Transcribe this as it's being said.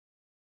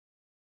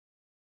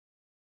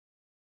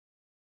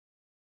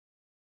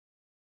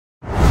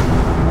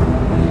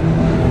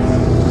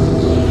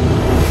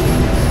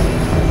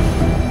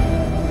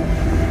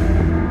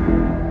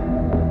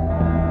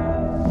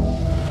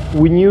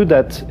We knew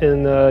that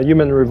in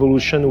Human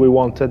Revolution we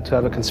wanted to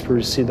have a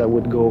conspiracy that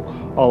would go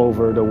all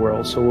over the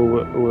world, so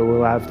we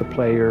will have the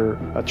player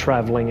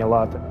traveling a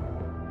lot.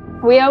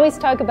 We always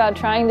talk about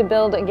trying to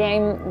build a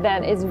game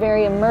that is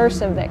very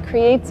immersive, that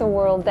creates a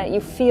world that you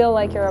feel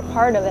like you're a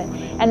part of it.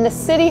 And the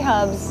city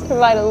hubs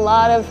provide a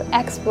lot of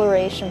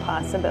exploration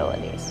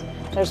possibilities.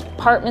 There's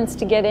apartments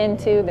to get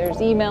into, there's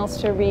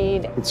emails to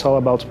read. It's all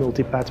about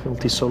multi-path,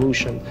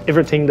 multi-solution.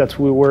 Everything that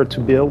we were to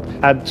build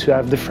had to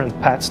have different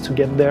paths to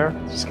get there.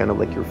 It's kind of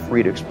like you're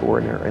free to explore,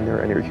 and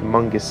they're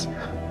humongous.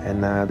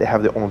 And they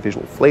have their own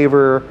visual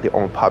flavor, their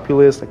own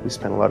populace. Like, we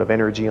spend a lot of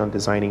energy on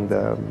designing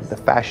the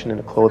fashion and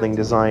the clothing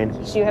design.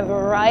 You have a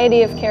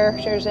variety of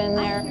characters in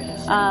there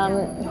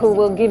who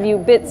will give you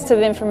bits of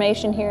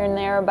information here and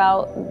there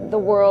about the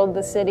world,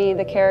 the city,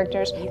 the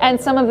characters, and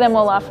some of them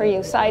will offer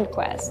you side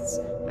quests.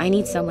 I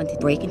need someone to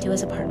break into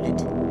his apartment,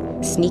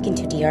 sneak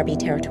into DRB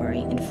territory,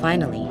 and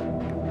finally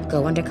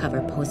go undercover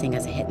posing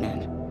as a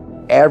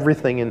hitman.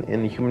 Everything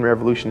in Human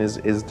Revolution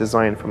is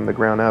designed from the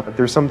ground up.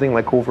 There's something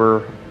like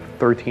over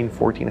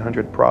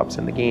 1,400 props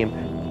in the game.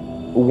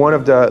 One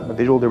of the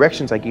visual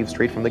directions I gave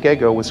straight from the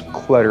get-go was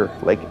clutter,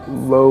 like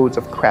loads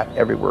of crap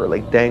everywhere,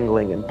 like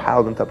dangling and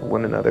piled on top of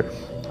one another.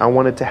 I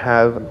wanted to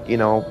have, you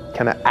know,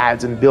 kind of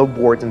ads and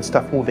billboards and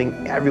stuff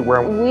moving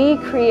everywhere. We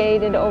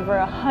created over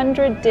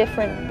 100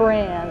 different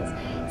brands,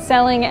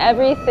 selling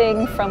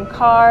everything from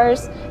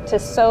cars to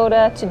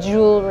soda to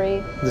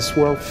jewelry. This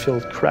world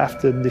feels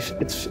crafted,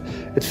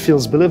 it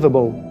feels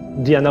believable.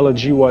 The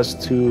analogy was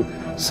to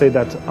say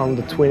that on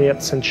the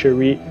 20th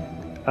century,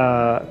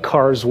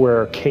 cars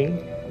were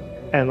king,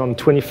 and on the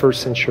 21st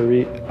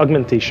century,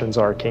 augmentations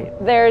are king.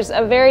 There's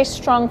a very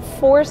strong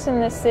force in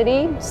the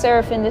city,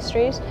 Seraph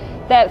Industries,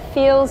 that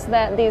feels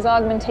that these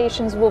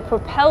augmentations will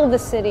propel the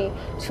city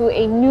to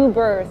a new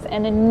birth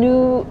and a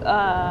new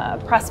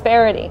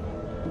prosperity.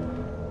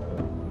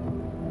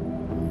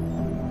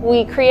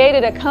 We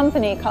created a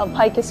company called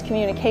Picus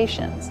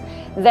Communications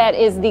that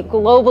is the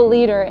global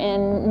leader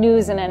in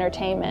news and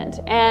entertainment.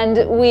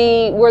 And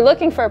we were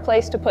looking for a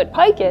place to put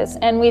Picus,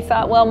 and we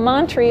thought, well,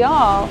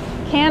 Montreal,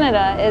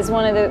 Canada is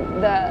one of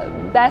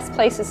the best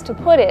places to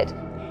put it.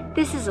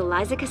 This is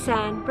Eliza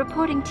Cassan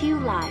reporting to you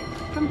live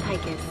from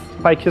Picus.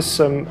 Picus'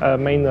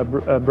 main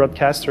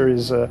broadcaster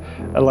is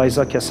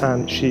Eliza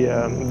Cassan. She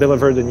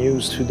delivered the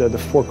news to the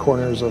four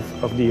corners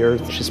of the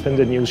earth. She spins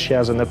the news, she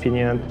has an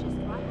opinion.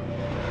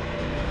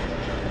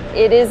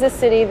 It is a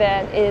city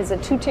that is a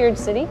two-tiered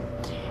city.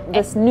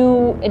 This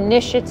new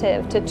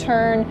initiative to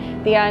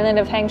turn the island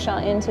of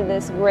Hengsha into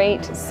this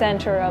great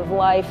center of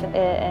life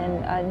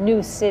and a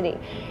new city.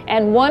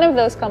 And one of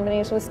those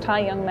companies was Tai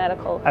Young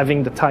Medical.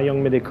 Having the Tai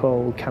Young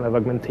Medical kind of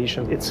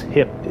augmentation, it's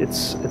hip,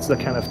 it's the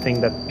kind of thing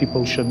that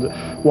people should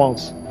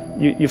want.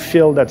 You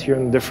feel that you're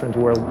in a different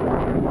world.